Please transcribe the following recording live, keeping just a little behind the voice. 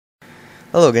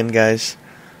Hello again, guys.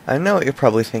 I know what you're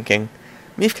probably thinking.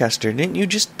 Meefcaster, didn't you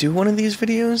just do one of these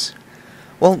videos?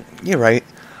 Well, you're right,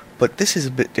 but this is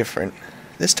a bit different.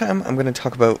 This time I'm going to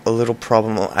talk about a little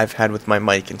problem I've had with my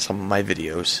mic in some of my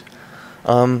videos.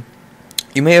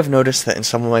 You may have noticed that in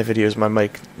some of my videos my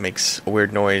mic makes a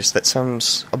weird noise that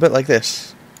sounds a bit like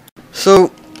this.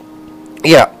 So,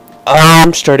 yeah,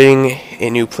 I'm starting a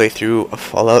new playthrough of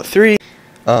Fallout 3.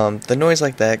 The noise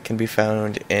like that can be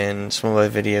found in some of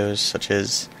my videos, such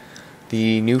as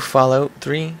the new Fallout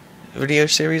 3 video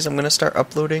series I'm going to start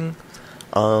uploading,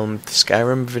 the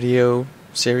Skyrim video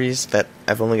series that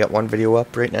I've only got one video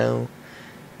up right now,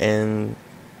 and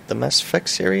the Mass Effect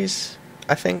series,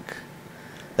 I think.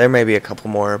 There may be a couple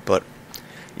more, but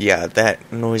yeah,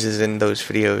 that noise is in those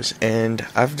videos, and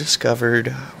I've discovered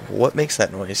what makes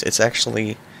that noise. It's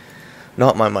actually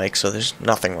not my mic, so there's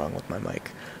nothing wrong with my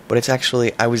mic. But it's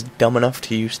actually, I was dumb enough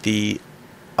to use the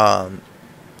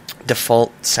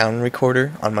default sound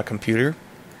recorder on my computer,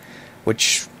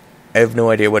 which I have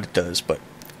no idea what it does, but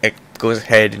it goes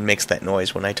ahead and makes that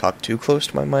noise when I talk too close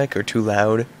to my mic or too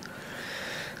loud.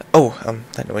 Oh,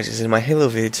 that noise is in my Halo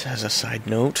vids as a side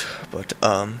note, but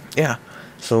yeah.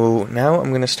 So now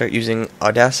I'm going to start using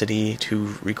Audacity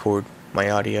to record my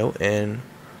audio, and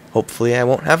hopefully I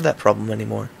won't have that problem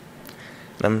anymore.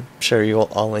 And I'm sure you'll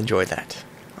all enjoy that.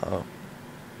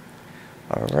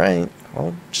 Alright,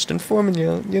 well, just informing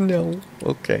you, you know.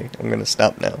 Okay, I'm gonna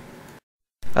stop now.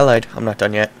 I lied, I'm not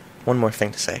done yet. One more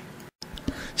thing to say.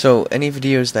 So, any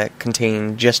videos that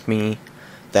contain just me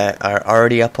that are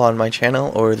already up on my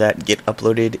channel, or that get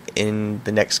uploaded in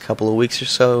the next couple of weeks or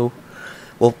so,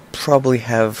 will probably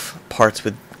have parts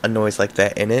with a noise like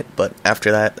that in it, but after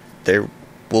that, there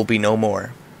will be no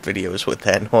more videos with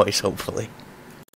that noise, hopefully.